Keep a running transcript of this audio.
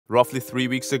Roughly 3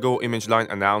 weeks ago,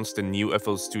 ImageLine announced the new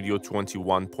FL Studio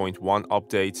 21.1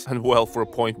 update, and well, for a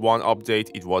 0.1 update,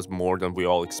 it was more than we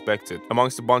all expected.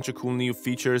 Amongst a bunch of cool new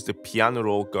features, the piano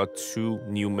roll got 2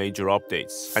 new major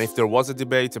updates. And if there was a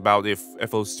debate about if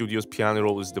FL Studio's piano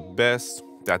roll is the best,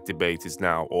 that debate is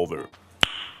now over.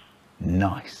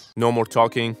 Nice. No more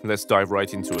talking, let's dive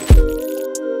right into it.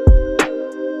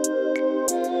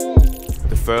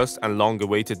 The first and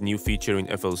long-awaited new feature in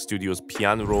FL Studio's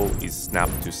piano roll is Snap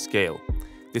to Scale.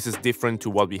 This is different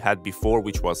to what we had before,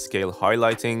 which was scale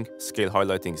highlighting. Scale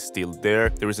highlighting is still there.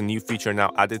 There is a new feature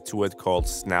now added to it called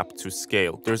Snap to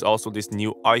Scale. There's also this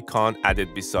new icon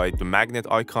added beside the magnet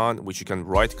icon, which you can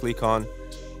right-click on.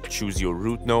 Choose your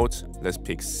root note, let's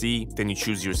pick C, then you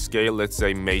choose your scale, let's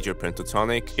say major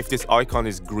pentatonic. If this icon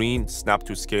is green, Snap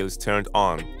to Scale is turned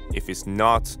on. If it's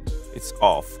not, it's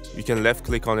off. You can left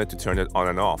click on it to turn it on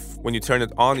and off. When you turn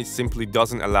it on, it simply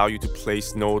doesn't allow you to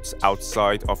place notes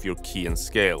outside of your key and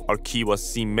scale. Our key was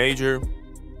C major.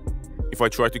 If I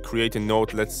try to create a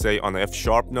note, let's say on an F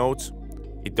sharp note,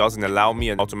 it doesn't allow me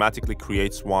and automatically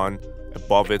creates one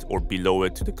above it or below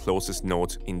it to the closest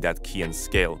note in that key and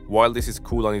scale. While this is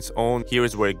cool on its own, here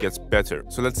is where it gets better.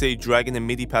 So let's say you drag in a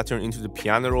MIDI pattern into the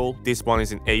piano roll. This one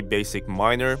is in A basic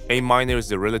minor. A minor is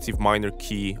the relative minor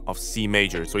key of C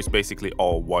major, so it's basically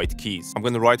all white keys. I'm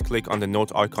going to right click on the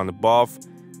note icon above,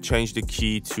 change the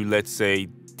key to, let's say,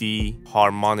 D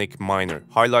harmonic minor.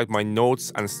 Highlight my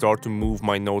notes and start to move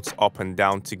my notes up and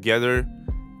down together.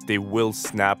 They will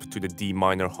snap to the D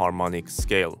minor harmonic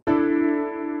scale.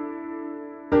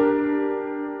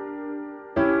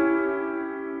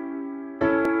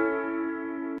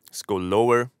 Let's go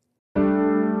lower.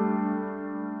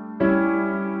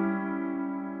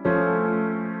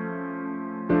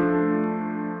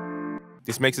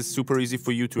 This makes it super easy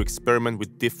for you to experiment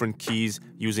with different keys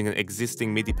using an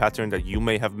existing MIDI pattern that you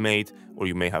may have made or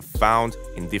you may have found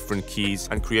in different keys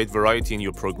and create variety in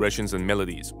your progressions and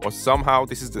melodies. Or somehow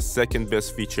this is the second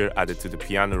best feature added to the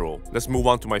piano roll. Let's move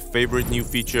on to my favorite new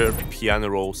feature, piano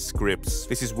roll scripts.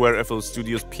 This is where FL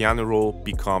Studio's piano roll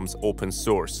becomes open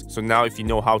source. So now if you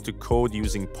know how to code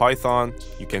using Python,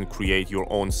 you can create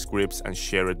your own scripts and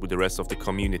share it with the rest of the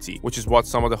community, which is what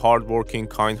some of the hardworking,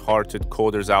 kind-hearted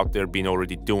coders out there been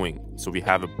already doing. So we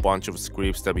have a bunch of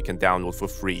scripts that we can download for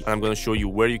free, and I'm going to show you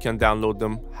where you can download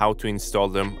them, how to install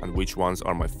them, and which ones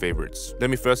are my favorites. Let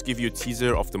me first give you a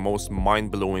teaser of the most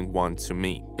mind-blowing one to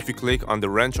me. If you click on the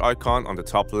wrench icon on the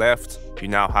top left, you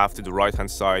now have to the right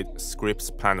hand side scripts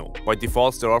panel. By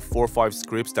default there are 4 or 5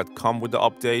 scripts that come with the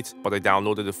update, but I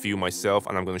downloaded a few myself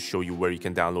and I'm going to show you where you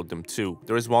can download them too.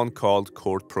 There is one called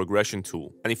Chord Progression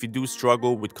Tool, and if you do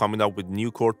struggle with coming up with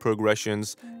new chord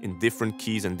progressions in different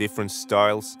keys and different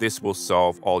styles, this will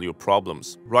solve all your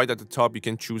problems. Right at the top you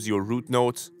can choose your root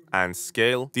note and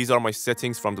scale. These are my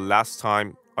settings from the last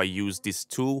time I used this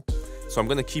tool, so I'm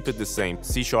gonna keep it the same,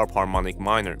 C sharp harmonic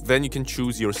minor. Then you can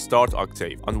choose your start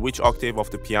octave, on which octave of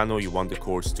the piano you want the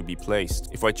chords to be placed.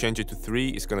 If I change it to 3,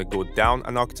 it's gonna go down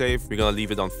an octave. We're gonna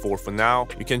leave it on 4 for now.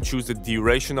 You can choose the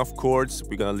duration of chords.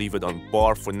 We're gonna leave it on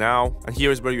bar for now. And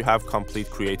here is where you have complete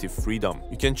creative freedom.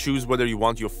 You can choose whether you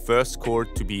want your first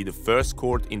chord to be the first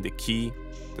chord in the key,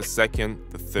 the second,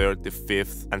 the third, the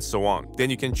fifth, and so on. Then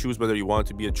you can choose whether you want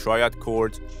it to be a triad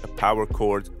chord, a power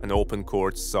chord, an open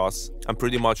chord, sus, and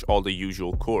pretty much all the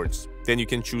usual chords. Then you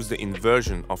can choose the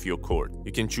inversion of your chord.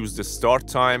 You can choose the start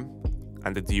time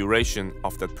and the duration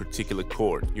of that particular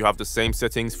chord. You have the same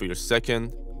settings for your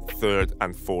second, third,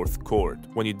 and fourth chord.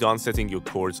 When you're done setting your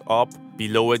chords up,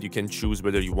 below it you can choose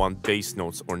whether you want bass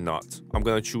notes or not. I'm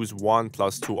gonna choose 1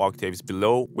 plus 2 octaves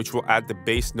below, which will add the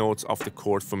bass notes of the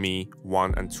chord for me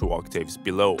 1 and 2 octaves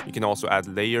below. You can also add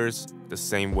layers the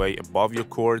same way above your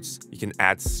chords. You can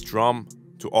add strum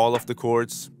to all of the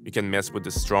chords. You can mess with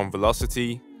the strum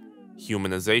velocity,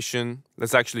 humanization.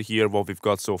 Let's actually hear what we've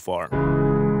got so far.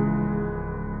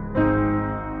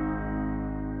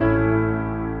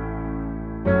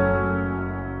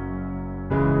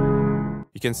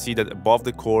 You can see that above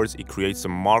the chords it creates a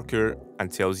marker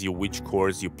and tells you which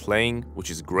chords you're playing, which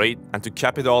is great. And to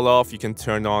cap it all off, you can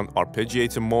turn on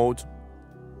arpeggiator mode.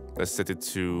 Let's set it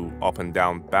to up and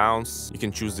down bounce. You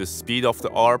can choose the speed of the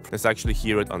arp. Let's actually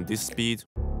hear it on this speed.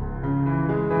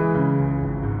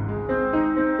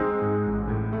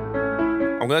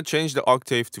 I'm gonna change the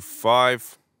octave to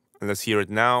 5 and let's hear it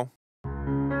now.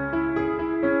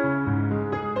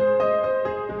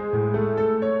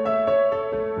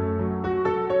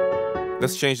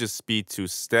 Let's change the speed to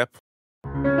step.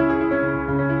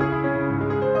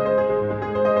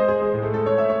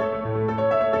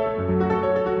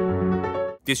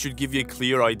 This should give you a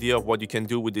clear idea of what you can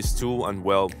do with this tool, and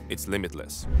well, it's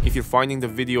limitless. If you're finding the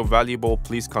video valuable,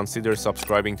 please consider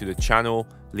subscribing to the channel,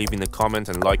 leaving a comment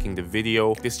and liking the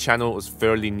video. This channel is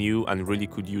fairly new and really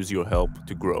could use your help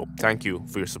to grow. Thank you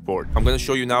for your support. I'm going to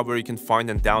show you now where you can find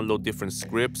and download different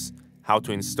scripts, how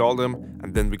to install them,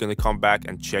 and then we're going to come back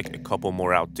and check a couple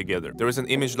more out together. There is an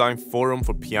ImageLine forum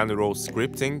for piano roll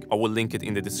scripting. I will link it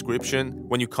in the description.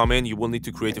 When you come in, you will need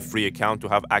to create a free account to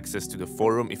have access to the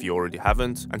forum if you already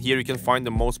haven't. And here you can find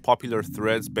the most popular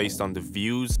threads based on the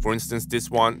views. For instance,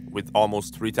 this one with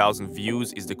almost 3,000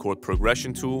 views is the chord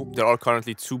progression tool. There are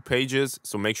currently 2 pages,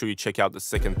 so make sure you check out the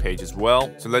second page as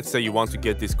well. So let's say you want to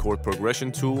get this chord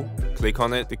progression tool. Click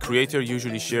on it. The creator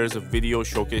usually shares a video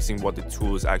showcasing what the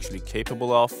tool is actually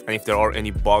capable of, and if there are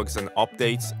any bugs and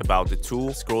updates about the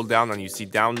tool, scroll down and you see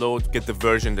download. Get the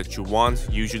version that you want.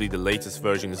 Usually the latest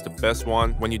version is the best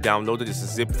one. When you download it, it's a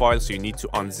zip file, so you need to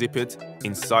unzip it.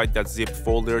 Inside that zipped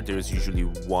folder, there is usually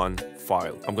one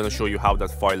file. I'm going to show you how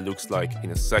that file looks like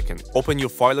in a second. Open your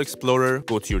file explorer,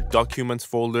 go to your documents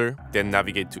folder, then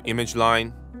navigate to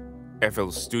ImageLine, FL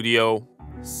Studio,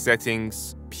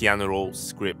 Settings, Piano Roll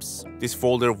Scripts. This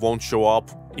folder won't show up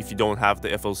if you don't have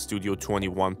the FL Studio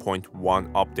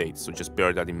 21.1 update, so just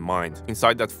bear that in mind.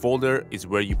 Inside that folder is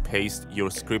where you paste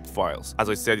your script files. As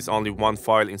I said, it's only one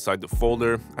file inside the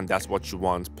folder, and that's what you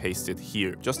want pasted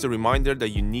here. Just a reminder that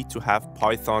you need to have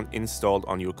Python installed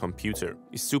on your computer.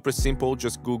 It's super simple,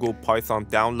 just Google Python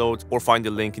download or find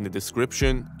the link in the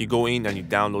description. You go in and you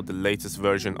download the latest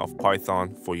version of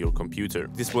Python for your computer.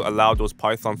 This will allow those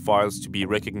Python files to be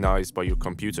recognized by your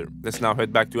computer. Let's now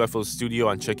head back to FL Studio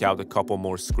and check out a couple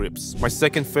more scripts. My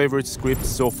second favorite script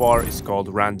so far is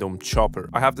called Random Chopper.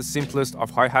 I have the simplest of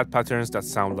hi-hat patterns that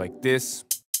sound like this.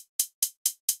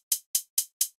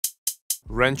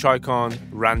 Wrench icon,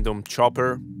 random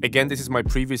chopper. Again, this is my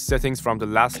previous settings from the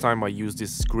last time I used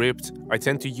this script. I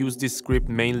tend to use this script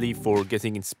mainly for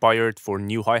getting inspired for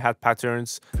new hi-hat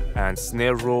patterns and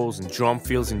snare rolls and drum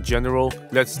fills in general.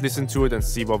 Let's listen to it and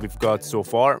see what we've got so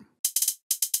far.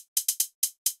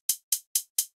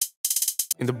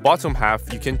 In the bottom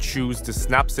half, you can choose the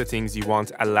snap settings you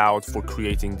want allowed for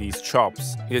creating these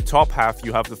chops. In the top half,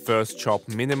 you have the first chop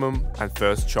minimum and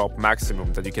first chop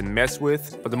maximum that you can mess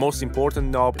with, but the most important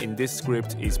knob in this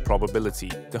script is probability.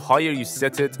 The higher you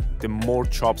set it, the more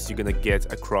chops you're gonna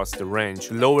get across the range.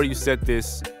 The lower you set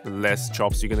this, the less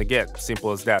chops you're gonna get.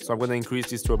 Simple as that. So I'm gonna increase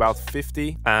this to about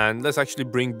 50, and let's actually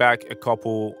bring back a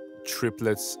couple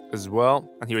triplets as well.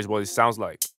 And here's what it sounds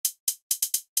like.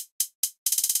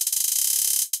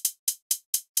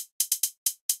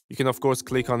 You can of course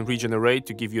click on regenerate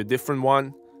to give you a different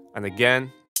one, and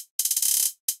again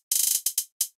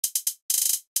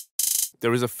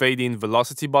there is a fade in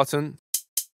velocity button.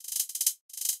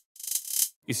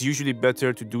 It's usually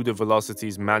better to do the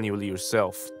velocities manually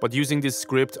yourself, but using this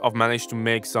script I've managed to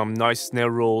make some nice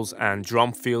snare rolls and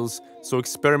drum fills, so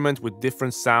experiment with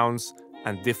different sounds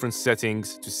and different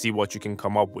settings to see what you can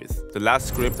come up with. The last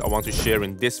script I want to share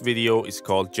in this video is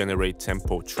called Generate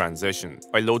Tempo Transition.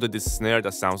 I loaded this snare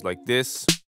that sounds like this.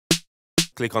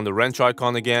 Click on the wrench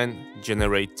icon again,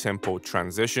 Generate Tempo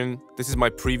Transition. This is my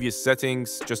previous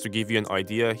settings, just to give you an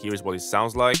idea. Here's what it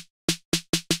sounds like.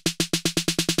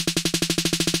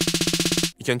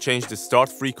 You can change the start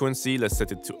frequency, let's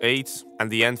set it to 8, and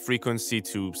the end frequency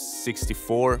to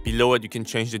 64. Below it you can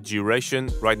change the duration.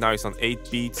 Right now it's on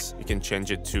 8 beats. You can change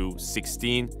it to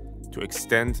 16 to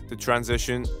extend the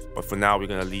transition, but for now we're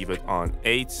gonna leave it on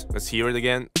 8. Let's hear it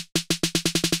again.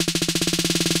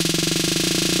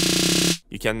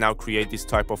 You can now create this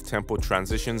type of tempo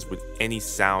transitions with any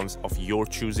sounds of your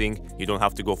choosing. You don't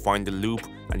have to go find the loop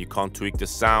and you can't tweak the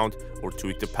sound or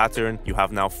tweak the pattern. You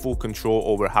have now full control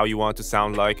over how you want it to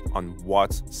sound like on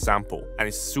what sample. And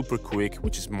it's super quick,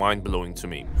 which is mind-blowing to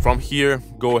me. From here,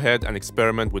 go ahead and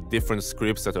experiment with different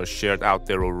scripts that are shared out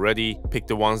there already. Pick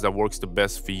the ones that works the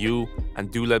best for you,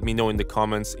 and do let me know in the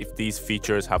comments if these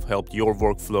features have helped your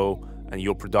workflow and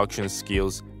your production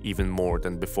skills even more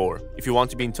than before. If you want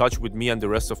to be in touch with me and the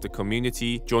rest of the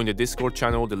community, join the Discord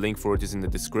channel, the link for it is in the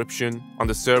description. On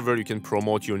the server you can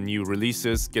promote your new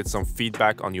releases, get some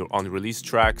feedback on your unreleased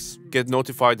tracks, get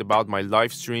notified about my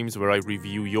live streams where I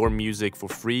review your music for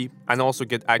free, and also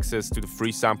get access to the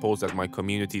free samples that my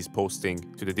community is posting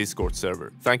to the Discord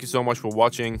server. Thank you so much for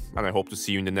watching, and I hope to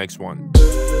see you in the next one.